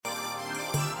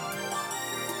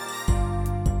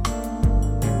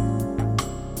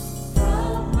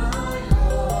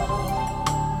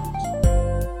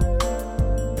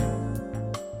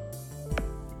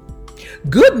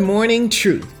Good morning,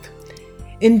 truth.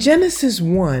 In Genesis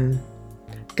 1,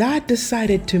 God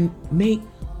decided to make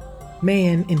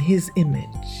man in his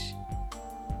image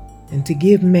and to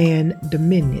give man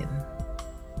dominion.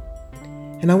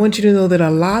 And I want you to know that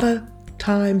a lot of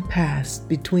time passed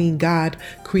between God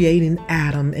creating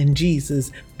Adam and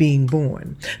Jesus being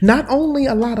born. Not only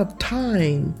a lot of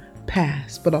time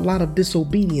passed, but a lot of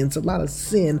disobedience, a lot of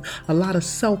sin, a lot of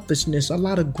selfishness, a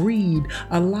lot of greed,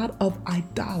 a lot of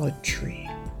idolatry.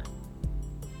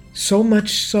 So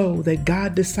much so that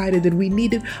God decided that we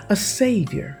needed a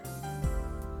savior.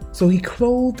 So he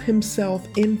clothed himself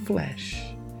in flesh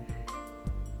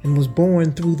and was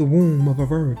born through the womb of a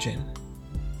virgin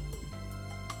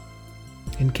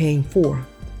and came forth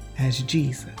as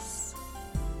Jesus.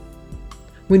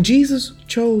 When Jesus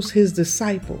chose his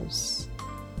disciples,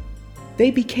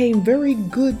 they became very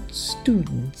good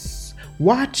students,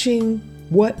 watching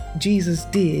what Jesus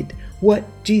did, what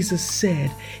Jesus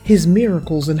said, his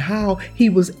miracles, and how he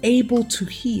was able to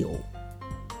heal.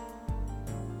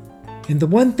 And the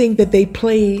one thing that they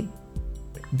paid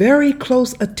very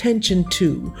close attention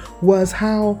to was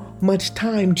how much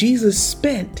time Jesus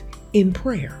spent in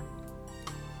prayer.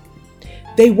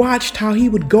 They watched how he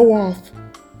would go off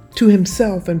to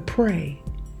himself and pray.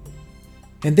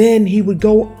 And then he would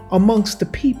go amongst the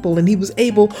people and he was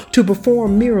able to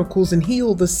perform miracles and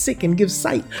heal the sick and give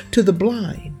sight to the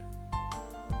blind.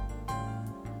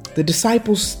 The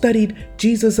disciples studied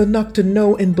Jesus enough to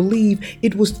know and believe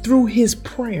it was through his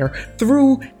prayer,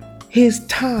 through his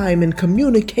time and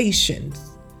communications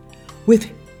with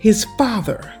his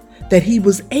Father, that he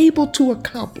was able to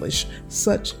accomplish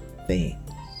such things.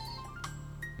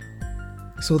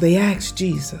 So they asked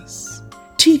Jesus,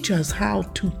 "Teach us how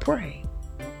to pray."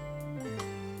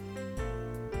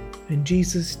 And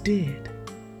Jesus did.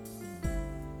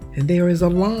 And there is a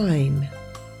line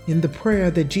in the prayer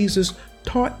that Jesus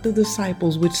taught the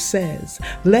disciples which says,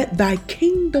 "Let thy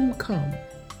kingdom come,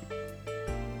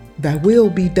 thy will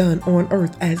be done on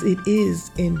earth as it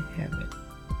is in heaven."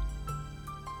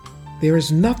 There is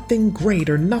nothing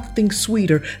greater, nothing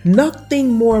sweeter, nothing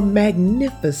more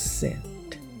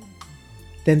magnificent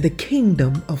than the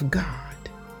kingdom of God.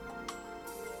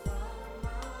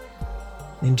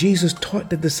 And Jesus taught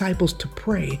the disciples to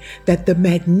pray that the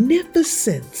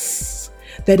magnificence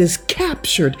that is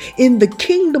captured in the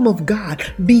kingdom of God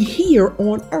be here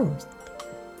on earth.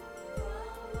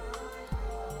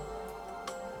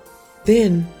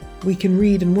 Then we can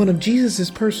read in one of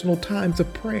Jesus' personal times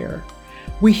of prayer,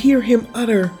 we hear him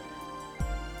utter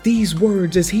these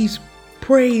words as he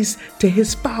prays to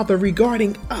his Father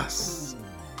regarding us.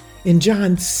 In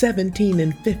John 17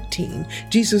 and 15,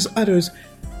 Jesus utters,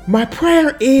 "My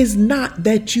prayer is not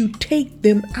that you take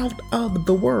them out of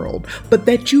the world, but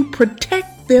that you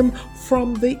protect them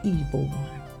from the evil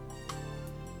one."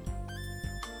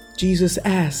 Jesus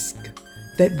asked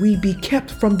that we be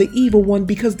kept from the evil one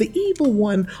because the evil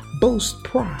one boasts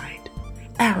pride,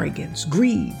 arrogance,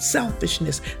 greed,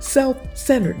 selfishness,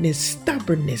 self-centeredness,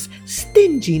 stubbornness,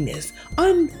 stinginess,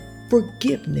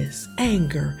 unforgiveness,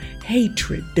 anger,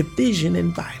 hatred, division,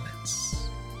 and violence.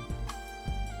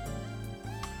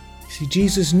 See,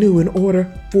 Jesus knew in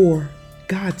order for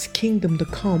God's kingdom to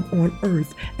come on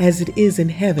earth as it is in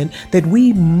heaven, that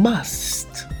we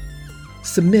must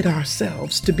submit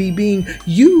ourselves to be being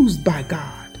used by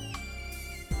God.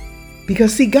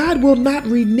 Because see, God will not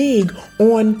renege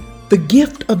on the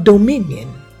gift of dominion.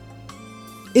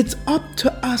 It's up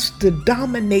to us to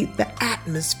dominate the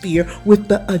atmosphere with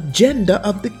the agenda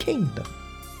of the kingdom.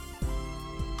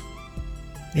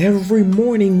 Every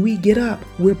morning we get up,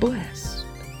 we're blessed.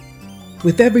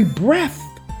 With every breath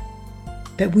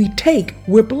that we take,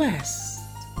 we're blessed.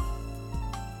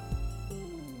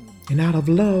 And out of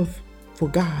love for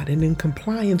God and in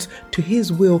compliance to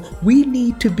his will, we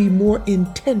need to be more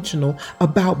intentional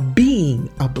about being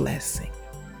a blessing.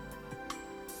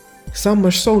 Some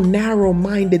are so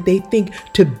narrow-minded, they think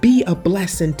to be a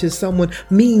blessing to someone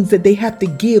means that they have to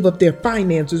give of their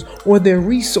finances or their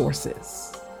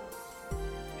resources.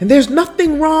 And there's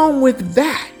nothing wrong with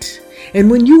that. And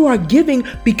when you are giving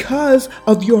because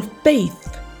of your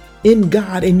faith in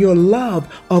God and your love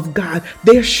of God,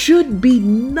 there should be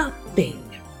nothing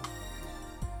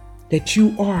that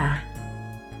you are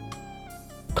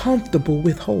comfortable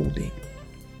withholding.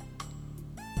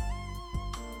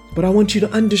 But I want you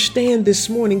to understand this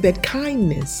morning that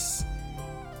kindness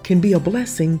can be a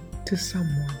blessing to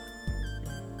someone.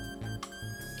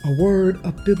 A word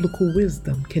of biblical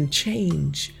wisdom can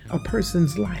change a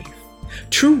person's life.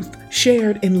 Truth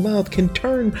shared in love can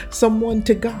turn someone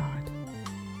to God.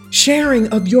 Sharing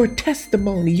of your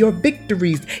testimony, your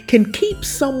victories, can keep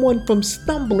someone from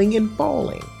stumbling and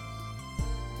falling.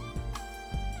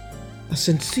 A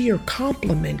sincere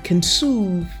compliment can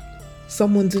soothe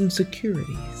someone's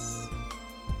insecurities.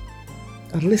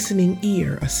 A listening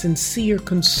ear, a sincere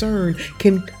concern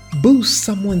can boost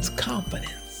someone's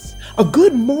confidence. A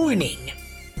good morning,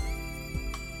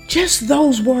 just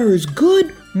those words,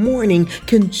 good morning,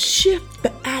 can shift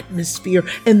the atmosphere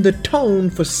and the tone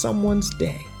for someone's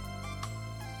day.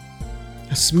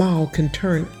 A smile can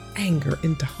turn anger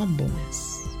into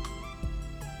humbleness.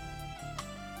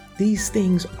 These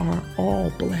things are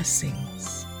all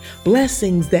blessings.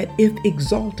 Blessings that, if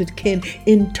exalted, can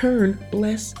in turn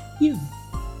bless you.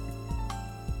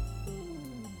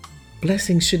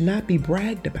 Blessings should not be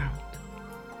bragged about,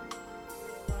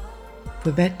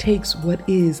 for that takes what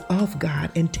is of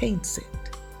God and taints it,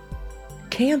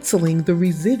 canceling the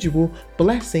residual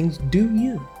blessings due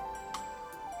you.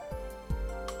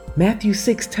 Matthew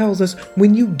 6 tells us,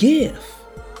 when you give,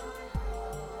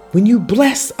 when you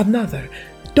bless another,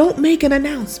 don't make an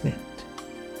announcement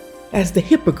as the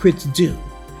hypocrites do,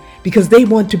 because they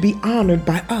want to be honored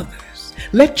by others.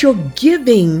 Let your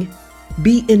giving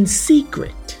be in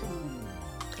secret.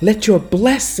 Let your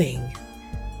blessing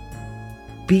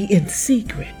be in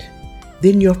secret.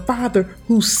 Then your Father,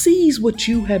 who sees what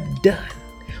you have done,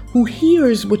 who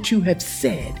hears what you have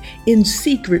said in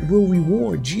secret, will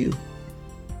reward you.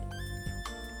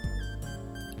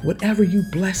 Whatever you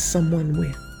bless someone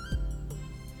with,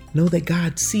 know that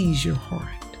God sees your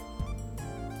heart.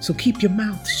 So keep your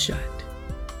mouth shut.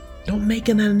 Don't make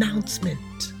an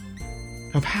announcement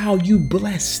of how you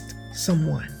blessed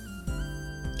someone.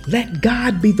 Let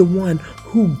God be the one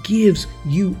who gives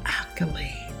you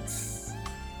accolades.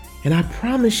 And I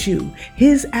promise you,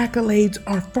 his accolades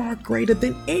are far greater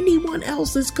than anyone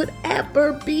else's could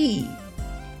ever be.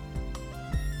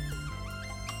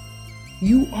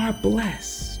 You are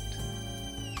blessed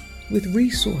with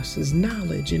resources,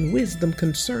 knowledge, and wisdom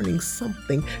concerning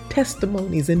something,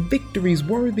 testimonies and victories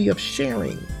worthy of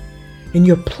sharing. And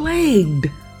you're plagued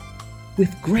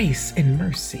with grace and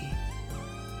mercy.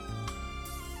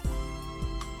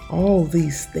 All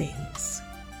these things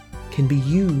can be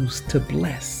used to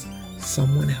bless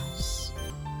someone else.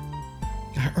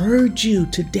 I urge you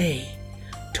today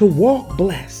to walk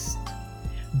blessed,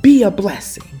 be a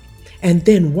blessing, and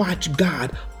then watch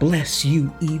God bless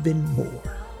you even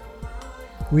more.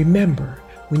 Remember,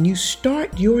 when you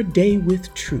start your day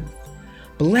with truth,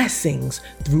 blessings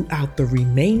throughout the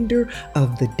remainder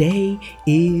of the day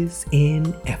is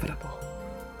inevitable.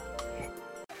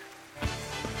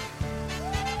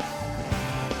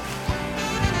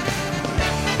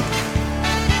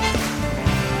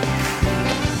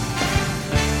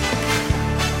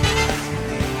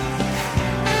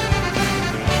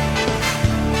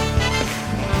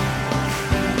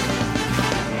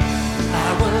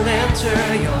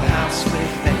 Enter your house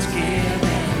with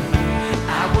thanksgiving.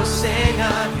 I will sing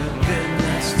of your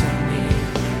goodness to me.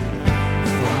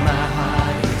 For my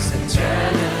heart is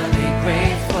eternally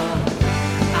grateful.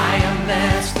 I am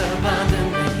blessed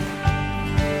abundantly.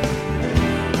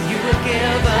 You have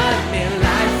given me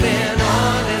life in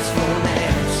all its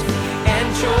fullness, and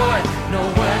joy no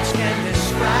words can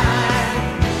describe.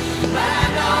 But I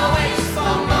know it's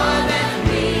for more than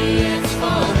me, it's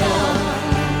for those.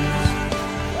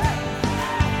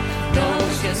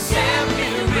 Set me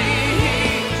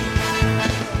free.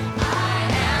 I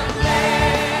am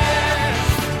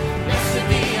blessed. Blessed to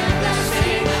be a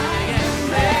blessing. I am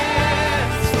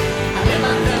blessed. I live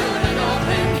under an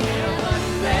open heaven.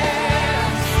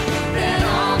 Blessed that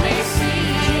all may see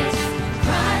it's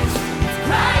Christ,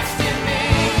 Christ in me.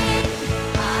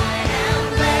 I am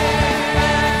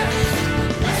blessed.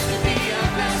 Blessed to be a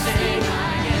blessing.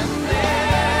 I am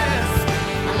blessed.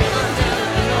 I live under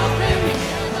an open heaven.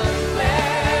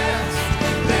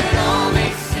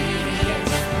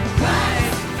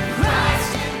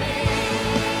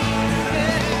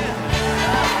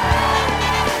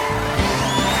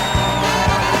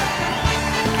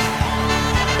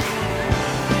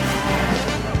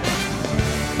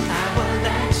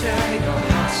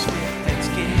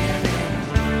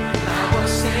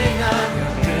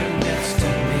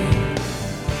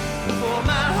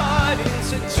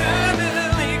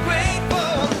 Eternally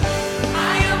grateful.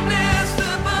 I am blessed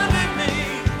abundantly.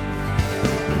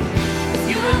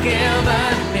 You have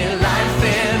given me life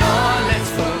in all its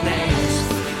fullness,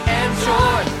 and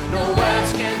joy no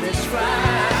words can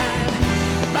describe.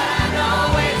 But I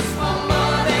know it's for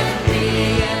more than me,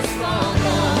 it's for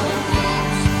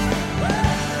those.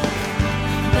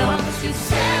 Those who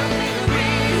set me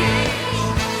free.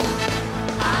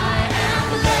 I am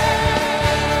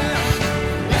blessed.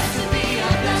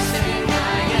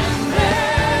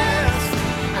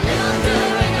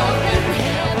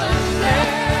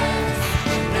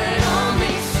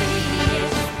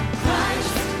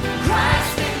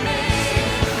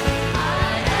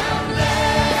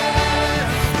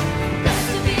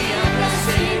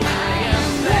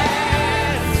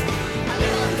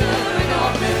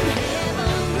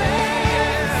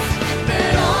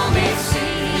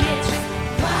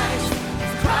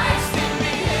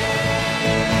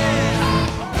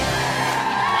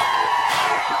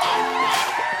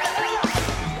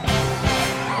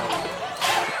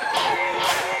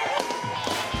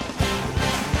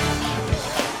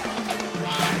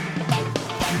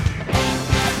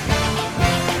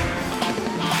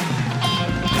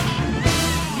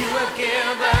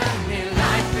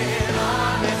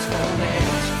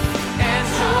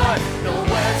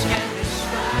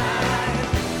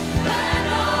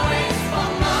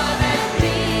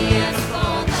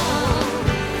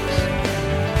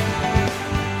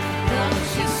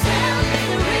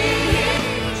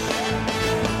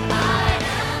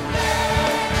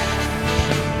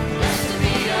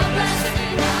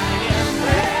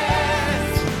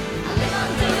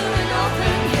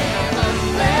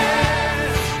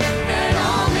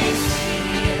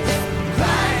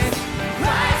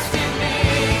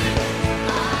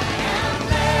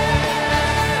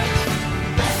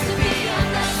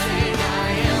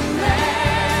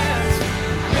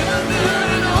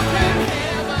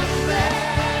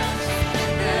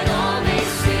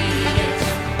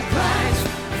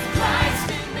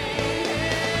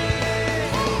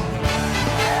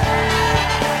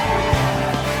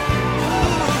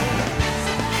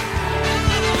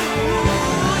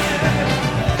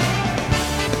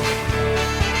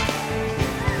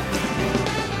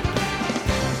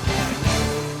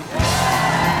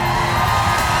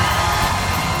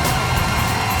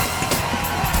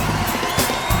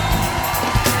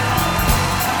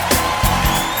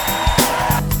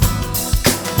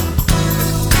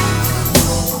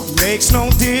 makes no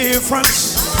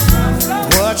difference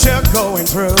what you're going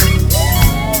through.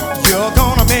 You're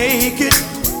gonna make it.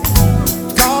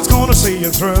 God's gonna see you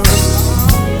through.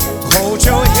 Hold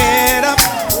your head up,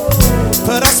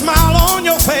 put a smile on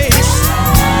your face.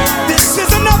 This is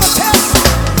another test.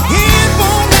 It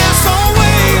won't last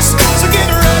always. So get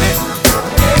ready.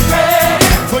 Get ready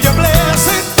For your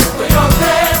blessing. for your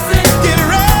blessing. Get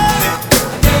ready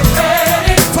Get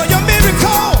ready for your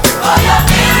miracle. for your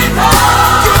miracle.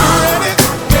 Get ready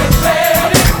Get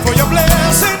ready for your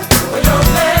blessing. for your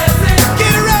blessing.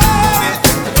 Get ready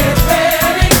Get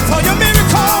ready for your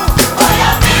miracle. for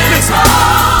your miracle.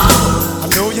 I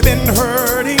know you've been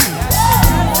hurting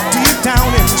deep down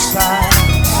inside.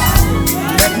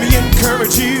 Let me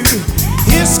encourage you.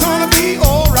 It's gonna be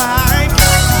alright.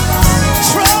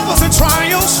 Troubles and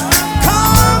trials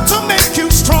come to make you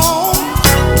strong.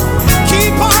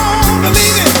 Keep on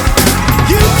believing.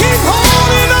 You keep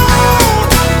holding on.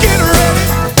 Get ready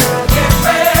Get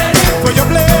ready for your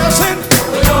blessing.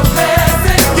 for your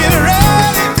blessing. Get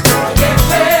ready Get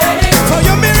ready for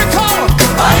your miracle.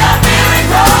 for your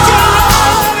miracle. Get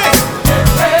ready Get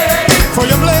ready for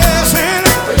your blessing.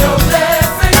 for your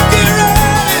blessing. Get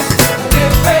ready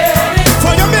Get ready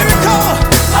for your miracle.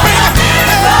 for your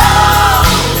miracle.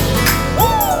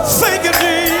 Thank you,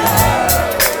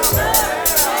 Jesus.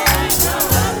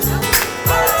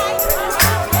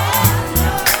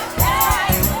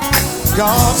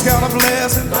 God's got a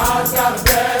blessing. God's got a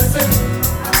blessing.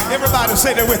 Everybody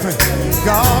say that with me.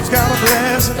 God's got a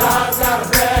blessing. God's got a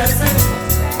blessing.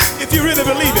 If you really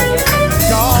believe it,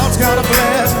 God's got a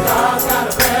blessing. God's got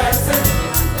a blessing.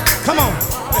 Come on.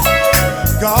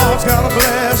 God's got a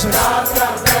blessing. God's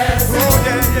got a blessing. Oh,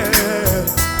 yeah, yeah.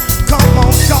 Come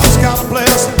on. God's got a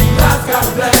blessing. God's got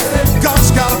a blessing.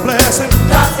 God's got a blessing.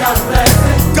 God's got a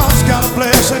blessing. God's got a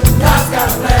blessing. God's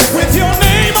got a blessing. With your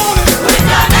name on it. With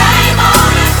your name on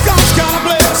it. God's got a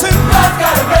blessing. God's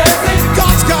got a blessing.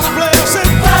 God's got a blessing.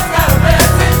 God's got a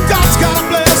blessing. God's got a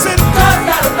blessing. God's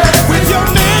got a blessing. With your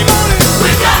name on it.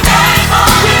 With your name on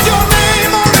it. With your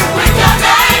name on it. With your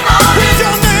name on it. With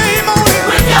your name on it.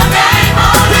 With your name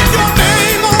on it. With your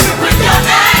name on it. With your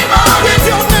name on it. With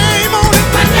your name on it.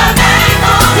 With your name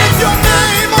on it. With your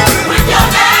name on it. With your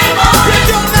name on it. With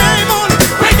your name on it.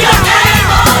 With your name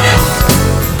on it.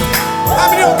 How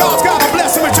many know God's got a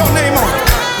blessing with your name on it?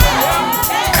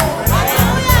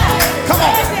 Come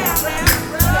on.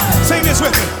 Sing this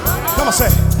with me. Come on, say.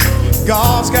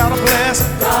 God's got a blessing.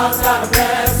 God's got a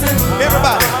blessing.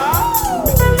 Everybody.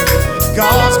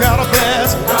 God's got a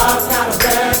blessing. God's got a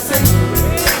blessing.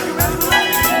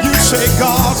 You say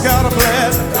God's got a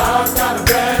blessing. God's got a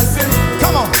blessing.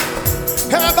 Come on.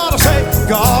 Everybody say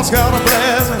God's got a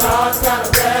blessing. God's got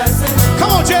a blessing.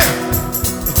 Come on, Jay.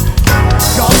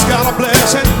 God's got a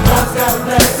blessing. God's got a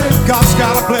blessing. God's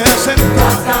got a blessing.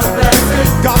 God's got a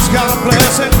blessing. God's got a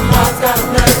blessing. God's got a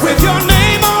blessing. With your